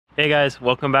Hey guys,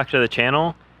 welcome back to the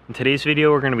channel. In today's video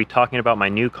we're going to be talking about my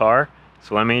new car,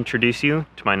 so let me introduce you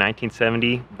to my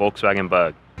 1970 Volkswagen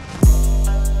Bug.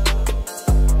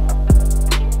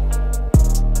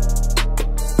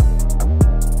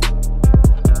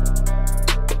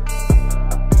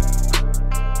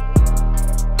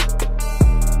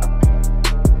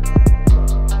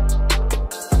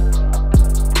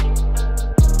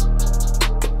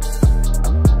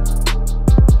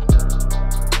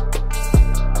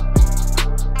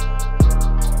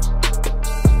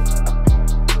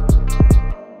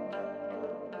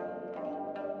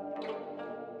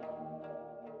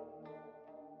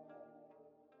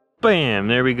 Bam,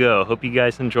 there we go. Hope you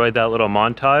guys enjoyed that little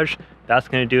montage. That's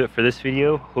going to do it for this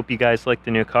video. Hope you guys like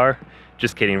the new car.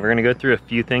 Just kidding. We're going to go through a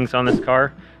few things on this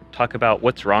car, talk about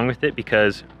what's wrong with it,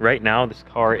 because right now this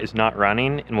car is not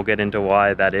running, and we'll get into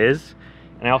why that is.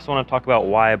 And I also want to talk about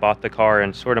why I bought the car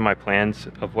and sort of my plans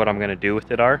of what I'm going to do with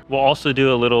it are. We'll also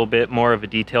do a little bit more of a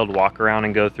detailed walk around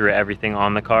and go through everything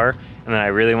on the car. And then I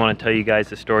really want to tell you guys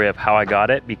the story of how I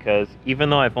got it, because even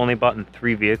though I've only bought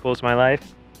 3 vehicles in my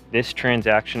life, this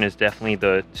transaction is definitely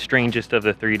the strangest of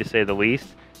the 3, to say the least.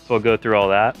 So I'll go through all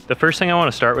that. The first thing I want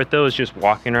to start with though is just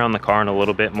walking around the car in a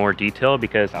little bit more detail,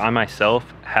 because I myself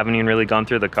haven't even really gone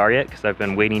through the car yet because I've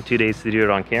been waiting 2 days to do it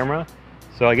on camera.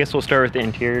 So I guess we'll start with the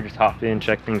interior, just hop in,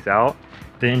 check things out.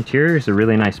 The interior is a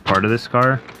really nice part of this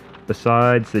car,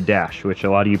 besides the dash, which a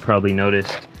lot of you probably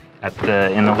noticed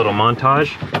in the little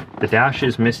montage. The dash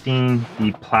is missing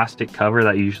the plastic cover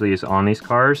that usually is on these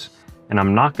cars. And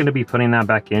I'm not going to be putting that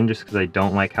back in just because I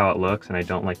don't like how it looks and I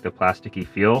don't like the plasticky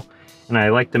feel. And I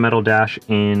like the metal dash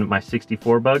in my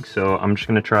 64 Bug, so I'm just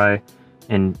going to try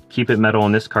and keep it metal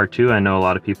in this car too. I know a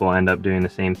lot of people end up doing the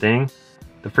same thing.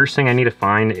 The first thing I need to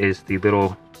find is the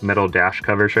little metal dash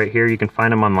covers right here. You can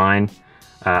find them online.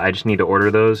 I just need to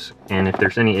order those, and if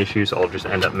there's any issues, I'll just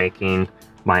end up making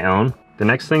my own. The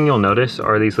next thing you'll notice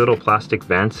are these little plastic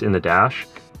vents in the dash.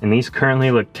 And these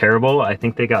currently look terrible. I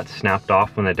think they got snapped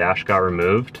off when the dash got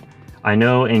removed. I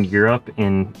know in Europe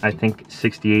in, I think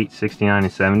 68, 69,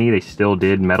 and 70, they still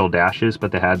did metal dashes,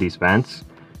 but they had these vents.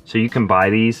 So you can buy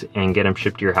these and get them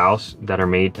shipped to your house that are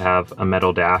made to have a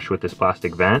metal dash with this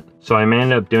plastic vent. So I may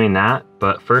end up doing that,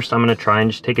 but first I'm gonna try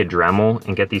and just take a Dremel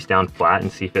and get these down flat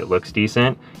and see if it looks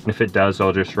decent. And if it does,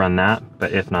 I'll just run that.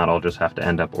 But if not, I'll just have to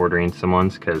end up ordering some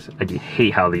ones because I do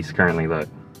hate how these currently look.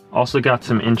 Also got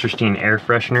some interesting air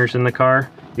fresheners in the car.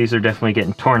 These are definitely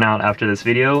getting torn out after this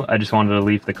video. I just wanted to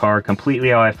leave the car completely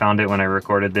how I found it when I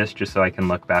recorded this, just so I can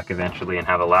look back eventually and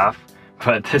have a laugh.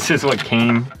 But this is what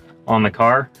came on the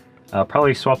car.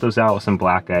 Probably swap those out with some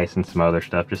black ice and some other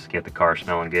stuff just to get the car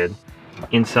smelling good.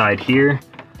 Inside here,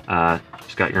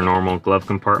 just got your normal glove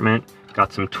compartment.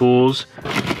 Got some tools.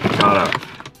 Got a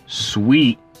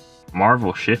sweet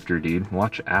Marvel shifter, dude.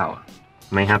 Watch out.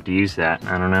 May have to use that,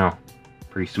 I don't know.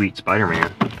 Pretty sweet Spider-Man.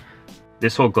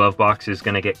 This whole glove box is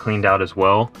gonna get cleaned out as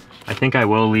well. I think I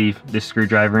will leave this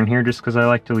screwdriver in here just because I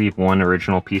like to leave one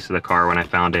original piece of the car when I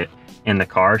found it in the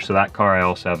car. So that car I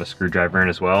also have a screwdriver in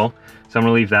as well. So I'm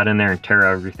gonna leave that in there and tear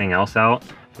everything else out.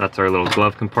 That's our little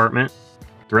glove compartment.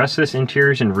 The rest of this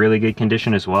interior is in really good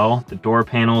condition as well. The door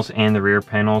panels and the rear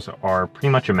panels are pretty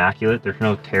much immaculate. There's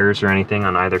no tears or anything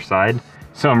on either side.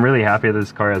 So I'm really happy that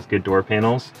this car has good door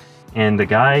panels. And the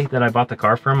guy that I bought the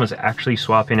car from was actually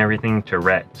swapping everything to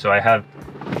red. So I have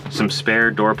some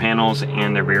spare door panels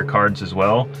and the rear cards as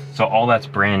well. So all that's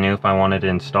brand new if I wanted to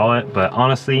install it. But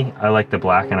honestly, I like the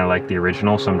black and I like the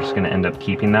original, so I'm just gonna end up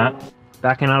keeping that.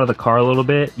 Backing out of the car a little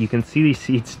bit, you can see these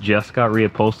seats just got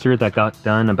reupholstered. That got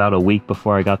done about a week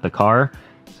before I got the car.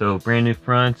 So brand new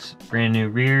fronts, brand new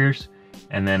rears.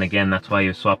 And then again, that's why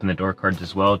you're swapping the door cards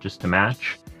as well, just to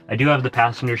match. I do have the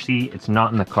passenger seat. It's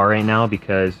not in the car right now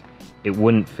because it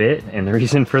wouldn't fit, and the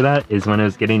reason for that is when it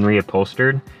was getting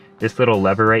reupholstered, this little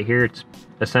lever right here, it's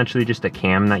essentially just a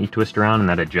cam that you twist around and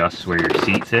that adjusts where your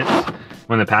seat sits.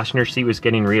 When the passenger seat was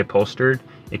getting reupholstered,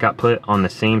 it got put on the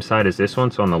same side as this one,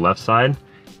 so on the left side.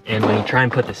 And when you try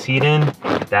and put the seat in,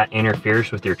 that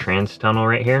interferes with your trans tunnel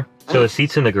right here. So the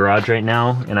seat's in the garage right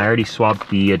now, and I already swapped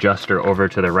the adjuster over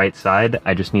to the right side.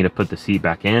 I just need to put the seat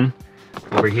back in.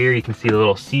 Over here you can see the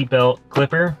little seat belt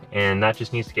clipper, and that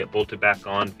just needs to get bolted back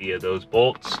on via those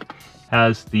bolts.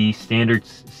 Has the standard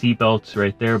seat belts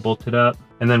right there bolted up.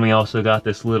 And then we also got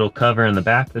this little cover in the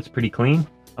back that's pretty clean.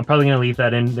 I'm probably gonna leave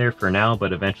that in there for now,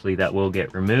 but eventually that will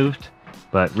get removed.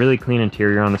 But really clean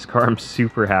interior on this car. I'm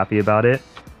super happy about it.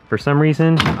 For some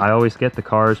reason, I always get the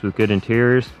cars with good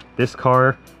interiors. This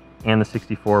car and the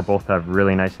 64 both have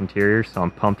really nice interiors, so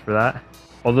I'm pumped for that.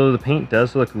 Although the paint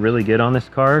does look really good on this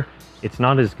car, it's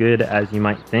not as good as you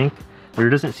might think. There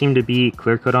doesn't seem to be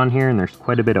clear coat on here, and there's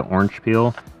quite a bit of orange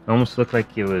peel. It almost looked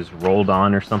like it was rolled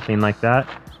on or something like that,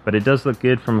 but it does look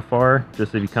good from afar.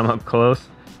 Just if you come up close,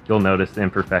 you'll notice the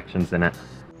imperfections in it.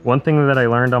 One thing that I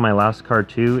learned on my last car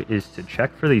too is to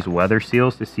check for these weather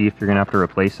seals to see if you're gonna have to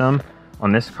replace them.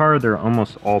 On this car, they're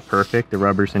almost all perfect. The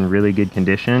rubber's in really good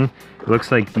condition. It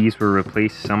looks like these were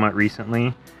replaced somewhat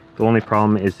recently. The only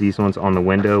problem is these ones on the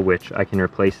window, which I can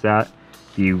replace that.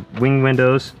 The wing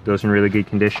windows, those in really good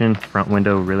condition. Front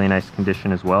window, really nice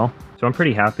condition as well. So I'm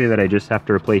pretty happy that I just have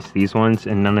to replace these ones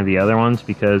and none of the other ones,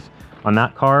 because on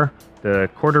that car, the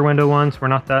quarter window ones were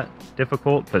not that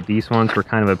difficult, but these ones were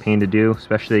kind of a pain to do,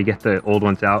 especially to get the old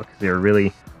ones out because they were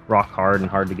really rock hard and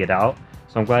hard to get out.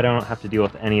 So I'm glad I don't have to deal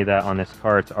with any of that on this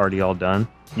car. It's already all done.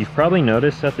 You've probably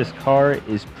noticed that this car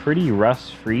is pretty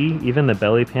rust free. Even the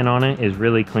belly pin on it is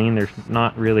really clean. There's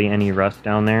not really any rust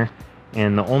down there.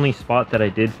 And the only spot that I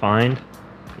did find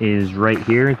is right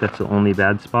here. That's the only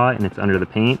bad spot, and it's under the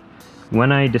paint.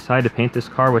 When I decide to paint this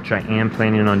car, which I am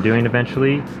planning on doing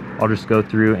eventually, I'll just go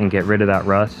through and get rid of that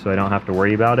rust so I don't have to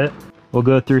worry about it. We'll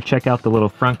go through, check out the little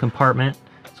front compartment.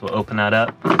 So we'll open that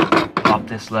up, pop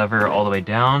this lever all the way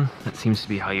down. That seems to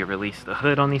be how you release the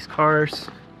hood on these cars.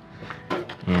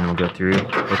 And we'll go through,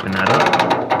 open that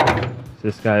up. So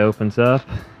this guy opens up.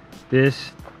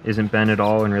 This isn't bent at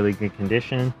all, in really good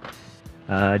condition.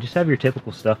 Just have your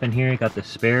typical stuff in here. You got the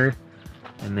spare,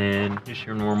 and then just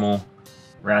your normal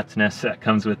rat's nest that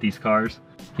comes with these cars.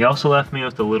 He also left me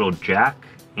with a little jack,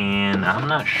 and I'm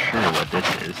not sure what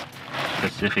this is.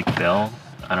 Pacific Bell,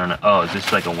 I don't know. Oh, is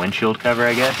this like a windshield cover,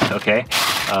 I guess? Okay.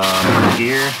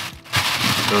 Here,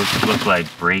 those look like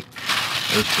brake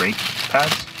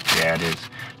pads? Yeah, it is.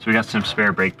 So we got some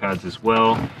spare brake pads as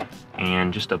well,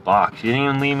 and just a box. You didn't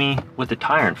even leave me with the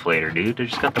tire inflator, dude. I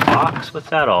just got the box.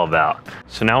 What's that all about?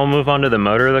 So now we'll move on to the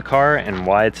motor of the car and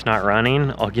why it's not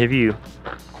running. I'll give you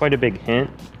quite a big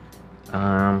hint.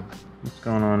 What's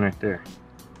going on right there?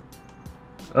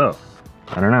 Oh,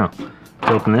 I don't know.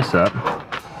 Let's open this up.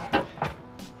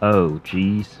 Oh,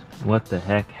 geez. What the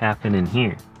heck happened in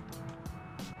here?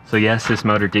 So yes, this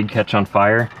motor did catch on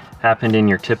fire. Happened in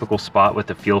your typical spot with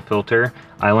the fuel filter.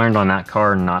 I learned on that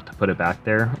car not to put it back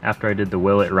there. After I did the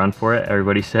will it run for it,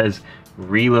 everybody says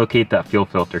relocate that fuel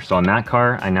filter. So on that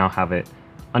car, I now have it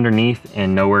underneath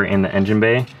and nowhere in the engine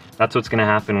bay. That's what's gonna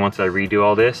happen once I redo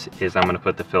all this, is I'm gonna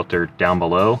put the filter down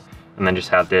below and then just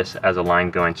have this as a line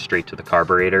going straight to the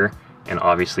carburetor, and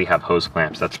obviously have hose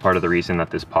clamps. That's part of the reason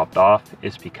that this popped off,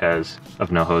 is because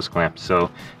of no hose clamps.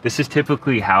 So this is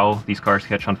typically how these cars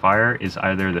catch on fire, is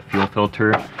either the fuel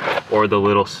filter or the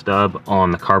little stub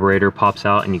on the carburetor pops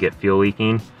out and you get fuel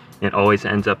leaking. It always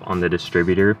ends up on the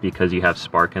distributor because you have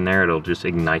spark in there. It'll just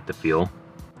ignite the fuel.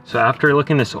 So after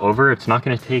looking this over, it's not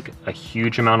going to take a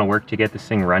huge amount of work to get this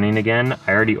thing running again.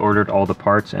 I already ordered all the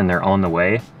parts and they're on the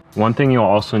way. One thing you'll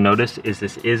also notice is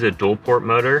this is a dual port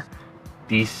motor.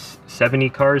 These 70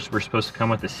 cars were supposed to come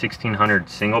with a 1600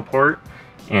 single port,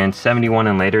 and 71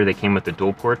 and later they came with the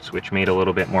dual ports, which made a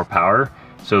little bit more power.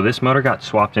 So this motor got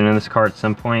swapped into this car at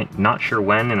some point, not sure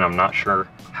when, and I'm not sure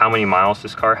how many miles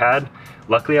this car had.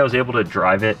 Luckily I was able to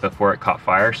drive it before it caught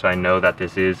fire, so I know that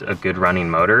this is a good running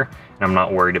motor, and I'm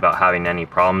not worried about having any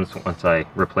problems once I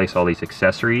replace all these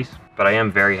accessories. But I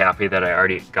am very happy that I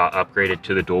already got upgraded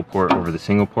to the dual port over the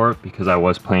single port, because I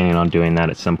was planning on doing that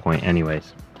at some point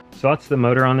anyways. So that's the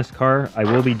motor on this car. I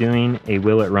will be doing a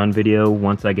will it run video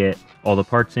once I get all the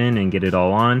parts in and get it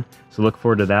all on. So look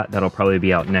forward to that. That'll probably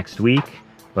be out next week.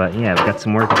 But yeah, we've got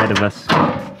some work ahead of us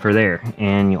for there.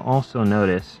 And you'll also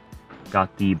notice,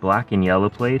 got the black and yellow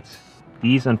plates.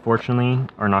 These unfortunately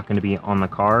are not going to be on the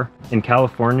car. In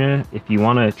California, if you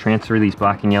want to transfer these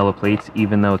black and yellow plates,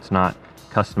 even though it's not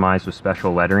customized with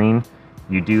special lettering,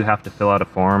 you do have to fill out a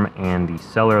form, and the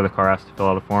seller of the car has to fill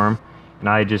out a form. And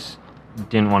I just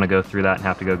didn't want to go through that and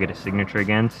have to go get a signature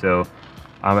again. So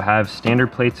I have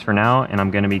standard plates for now, and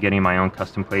I'm going to be getting my own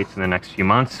custom plates in the next few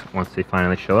months once they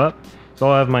finally show up. So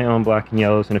I'll have my own black and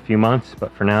yellows in a few months,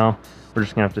 but for now we're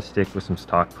just gonna have to stick with some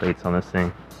stock plates on this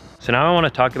thing. So now I want to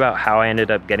talk about how I ended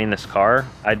up getting this car.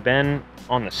 I'd been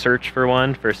on the search for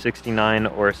one for a 69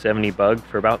 or a 70 bug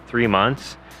for about 3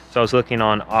 months. So I was looking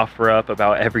on OfferUp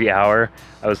about every hour.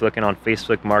 I was looking on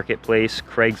Facebook Marketplace,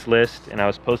 Craigslist, and I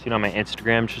was posting on my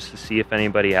Instagram just to see if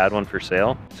anybody had one for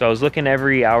sale. So I was looking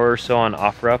every hour or so on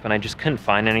OfferUp, and I just couldn't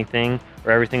find anything,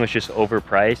 or everything was just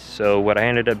overpriced. So what I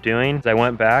ended up doing is I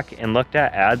went back and looked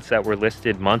at ads that were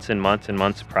listed months and months and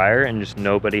months prior, and just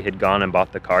nobody had gone and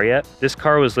bought the car yet. This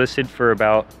car was listed for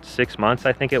about 6 months,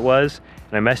 I think it was,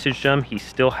 and I messaged him. He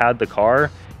still had the car.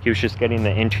 He was just getting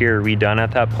the interior redone at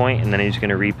that point, and then he was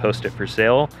going to repost it for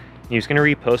sale. He was gonna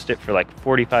repost it for like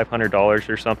 $4,500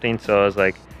 or something. So I was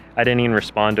like, I didn't even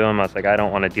respond to him. I was like, I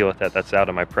don't want to deal with that. That's out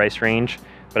of my price range.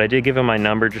 But I did give him my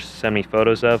number just to send me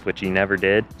photos of, which he never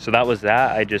did. So that was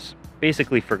that. I just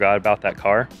basically forgot about that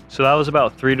car. So that was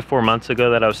about 3 to 4 months ago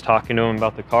that I was talking to him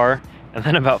about the car. And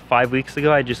then about 5 weeks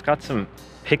ago, I just got some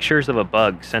pictures of a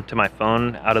bug sent to my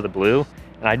phone out of the blue.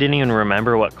 And I didn't even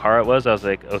remember what car it was. I was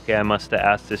like, okay, I must have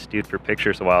asked this dude for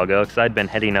pictures a while ago, because I'd been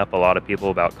hitting up a lot of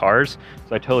people about cars.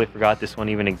 So I totally forgot this one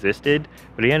even existed.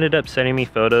 But he ended up sending me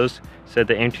photos, said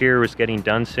the interior was getting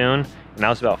done soon. And that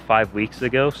was about 5 weeks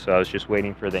ago. So I was just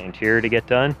waiting for the interior to get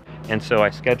done. And so I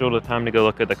scheduled a time to go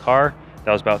look at the car.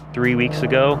 That was about 3 weeks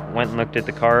ago. Went and looked at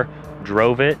the car,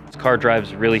 drove it. This car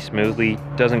drives really smoothly,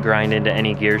 doesn't grind into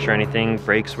any gears or anything.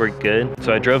 Brakes work good.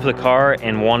 So I drove the car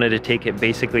and wanted to take it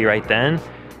basically right then.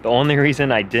 The only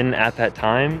reason I didn't at that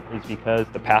time is because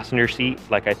the passenger seat,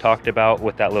 like I talked about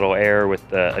with that little error with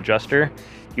the adjuster,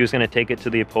 he was gonna take it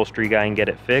to the upholstery guy and get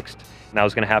it fixed. And that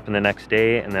was gonna happen the next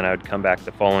day, and then I would come back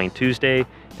the following Tuesday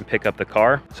and pick up the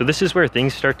car. So this is where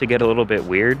things start to get a little bit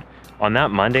weird. On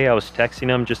that Monday, I was texting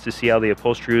him just to see how the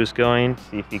upholstery was going,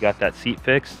 see if he got that seat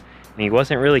fixed. And he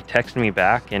wasn't really texting me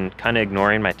back and kind of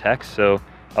ignoring my text. So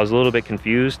I was a little bit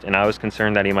confused, and I was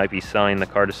concerned that he might be selling the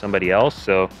car to somebody else.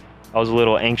 So I was a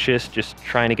little anxious just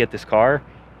trying to get this car,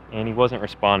 and he wasn't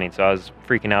responding. So I was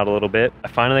freaking out a little bit. I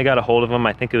finally got a hold of him.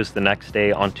 I think it was the next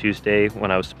day on Tuesday when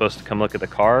I was supposed to come look at the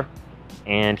car.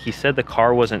 And he said the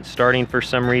car wasn't starting for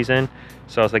some reason.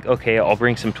 So I was like, okay, I'll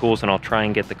bring some tools and I'll try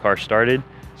and get the car started.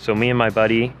 So me and my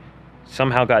buddy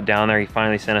somehow got down there. He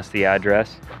finally sent us the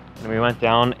address, and we went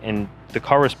down, and the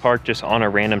car was parked just on a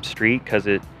random street because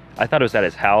I thought it was at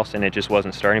his house and it just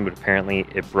wasn't starting, but apparently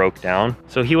it broke down.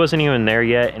 So he wasn't even there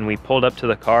yet, and we pulled up to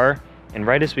the car, and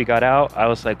right as we got out, I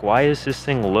was like, why does this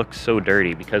thing look so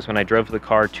dirty? Because when I drove the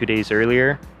car 2 days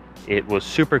earlier, it was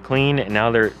super clean, and now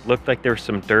there looked like there was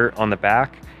some dirt on the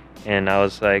back. And I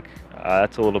was like,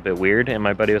 that's a little bit weird. And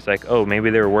my buddy was like, oh,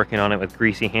 maybe they were working on it with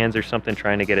greasy hands or something,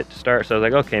 trying to get it to start. So I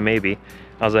was like, okay, maybe.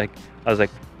 I was like,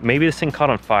 maybe this thing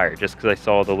caught on fire, just because I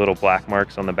saw the little black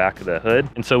marks on the back of the hood.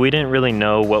 And so we didn't really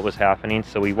know what was happening.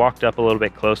 So we walked up a little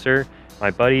bit closer. My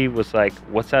buddy was like,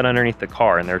 what's that underneath the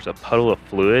car? And there's a puddle of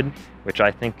fluid, which I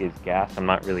think is gas. I'm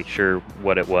not really sure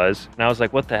what it was. And I was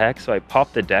like, what the heck? So I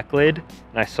popped the deck lid,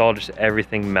 and I saw just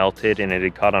everything melted, and it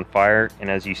had caught on fire. And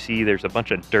as you see, there's a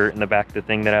bunch of dirt in the back of the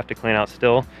thing that I have to clean out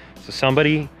still. So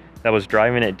somebody that was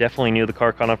driving it definitely knew the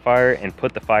car caught on fire and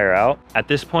put the fire out. At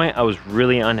this point, I was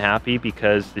really unhappy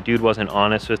because the dude wasn't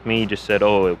honest with me. He just said,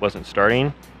 oh, it wasn't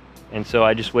starting. And so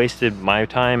I just wasted my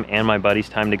time and my buddy's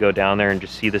time to go down there and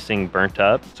just see this thing burnt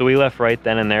up. So we left right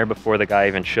then and there before the guy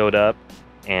even showed up,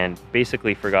 and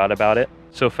basically forgot about it.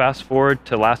 So fast forward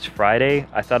to last Friday,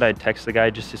 I thought I'd text the guy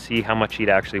just to see how much he'd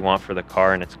actually want for the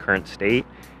car in its current state.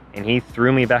 And he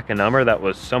threw me back a number that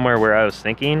was somewhere where I was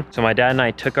thinking. So my dad and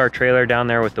I took our trailer down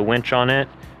there with the winch on it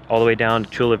all the way down to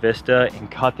Chula Vista and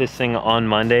got this thing on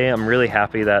Monday. I'm really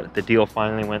happy that the deal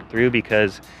finally went through,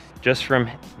 because just from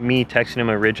me texting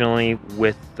him originally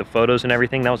with the photos and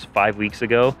everything, that was 5 weeks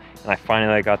ago, and I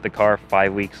finally got the car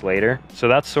 5 weeks later. So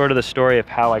that's sort of the story of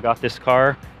how I got this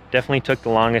car. Definitely took the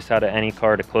longest out of any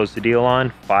car to close the deal on,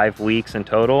 5 weeks in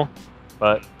total,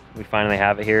 but we finally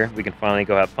have it here. We can finally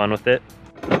go have fun with it.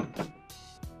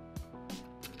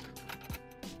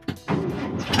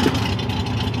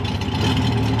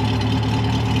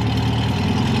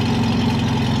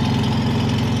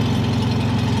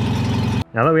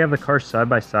 Now that we have the cars side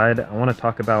by side, I want to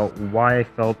talk about why I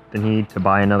felt the need to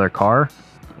buy another car.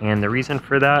 And the reason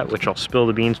for that, which I'll spill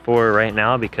the beans for right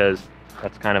now because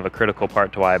that's kind of a critical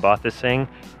part to why I bought this thing,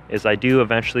 is I do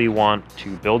eventually want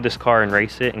to build this car and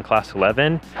race it in Class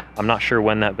 11. I'm not sure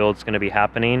when that build's going to be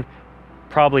happening.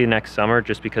 Probably next summer,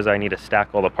 just because I need to stack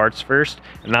all the parts first.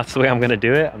 And that's the way I'm going to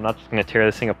do it. I'm not just going to tear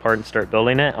this thing apart and start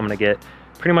building it. I'm going to get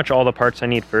pretty much all the parts I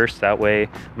need first. That way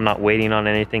I'm not waiting on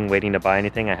anything, waiting to buy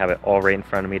anything. I have it all right in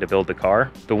front of me to build the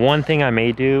car. The one thing I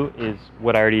may do is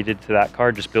what I already did to that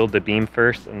car, just build the beam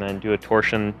first and then do a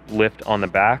torsion lift on the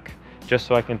back, just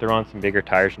so I can throw on some bigger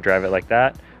tires and drive it like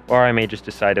that. Or I may just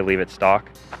decide to leave it stock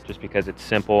just because it's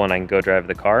simple and I can go drive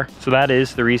the car. So that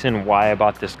is the reason why I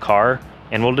bought this car.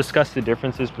 And we'll discuss the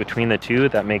differences between the two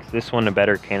that makes this one a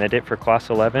better candidate for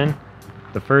Class 11.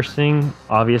 The first thing,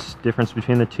 obvious difference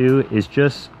between the two, is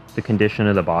just the condition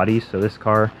of the body. So this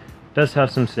car does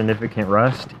have some significant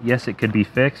rust. Yes, it could be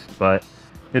fixed, but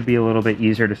it could be a little bit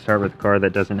easier to start with a car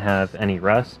that doesn't have any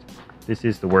rust. This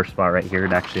is the worst spot right here.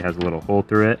 It actually has a little hole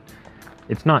through it.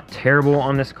 It's not terrible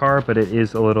on this car, but it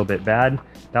is a little bit bad.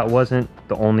 That wasn't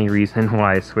the only reason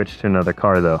why I switched to another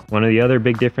car though. One of the other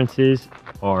big differences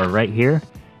are right here.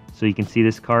 So you can see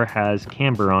this car has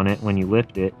camber on it when you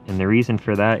lift it, and the reason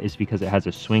for that is because it has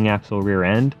a swing axle rear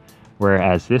end,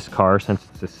 whereas this car, since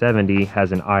it's a 70,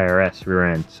 has an IRS rear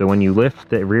end. So when you lift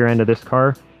the rear end of this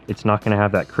car, it's not going to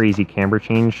have that crazy camber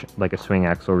change like a swing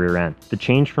axle rear end. The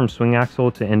change from swing axle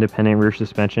to independent rear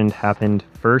suspension happened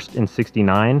first in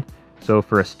 '69. So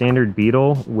for a standard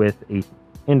Beetle with a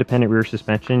independent rear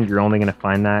suspension, you're only going to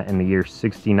find that in the years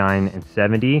 '69 and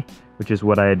 '70, which is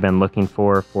what I had been looking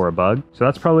for a Bug. So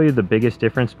that's probably the biggest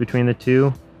difference between the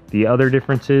two. The other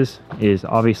differences is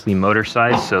obviously motor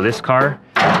size. So this car,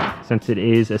 since it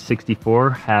is a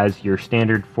 64, has your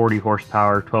standard 40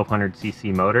 horsepower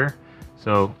 1200cc motor.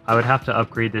 So I would have to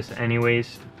upgrade this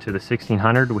anyways to the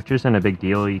 1600, which isn't a big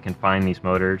deal. You can find these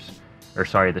motors, or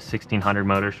sorry, the 1600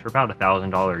 motors for about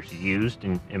 $1,000 used,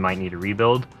 and it might need a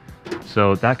rebuild.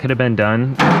 So that could have been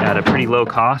done at a pretty low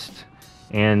cost.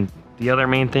 And the other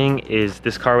main thing is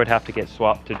this car would have to get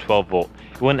swapped to 12 volt.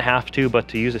 You wouldn't have to, but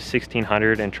to use a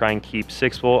 1600 and try and keep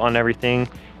 6 volt on everything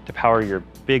to power your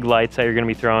big lights that you're gonna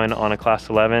be throwing on a class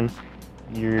 11,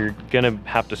 you're gonna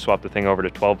have to swap the thing over to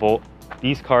 12 volt.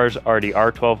 These cars already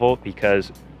are 12 volt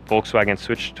because Volkswagen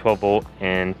switched to 12 volt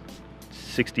in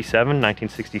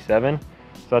 1967.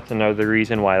 So that's another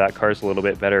reason why that car is a little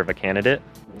bit better of a candidate.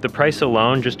 The price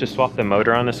alone, just to swap the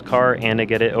motor on this car and to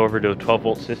get it over to a 12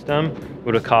 volt system,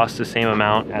 would have cost the same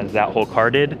amount as that whole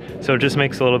car did. So it just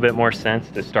makes a little bit more sense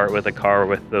to start with a car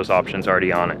with those options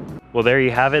already on it. Well, there you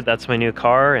have it. That's my new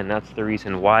car, and that's the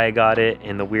reason why I got it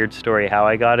and the weird story how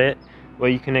I got it.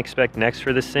 What you can expect next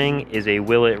for this thing is a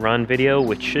Will It Run video,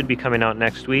 which should be coming out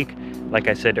next week. Like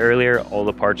I said earlier, all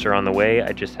the parts are on the way.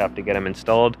 I just have to get them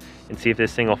installed and see if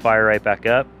this thing will fire right back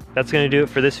up. That's going to do it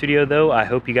for this video though. I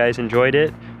hope you guys enjoyed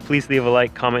it. Please leave a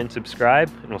like, comment, and subscribe,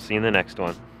 and we'll see you in the next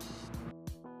one.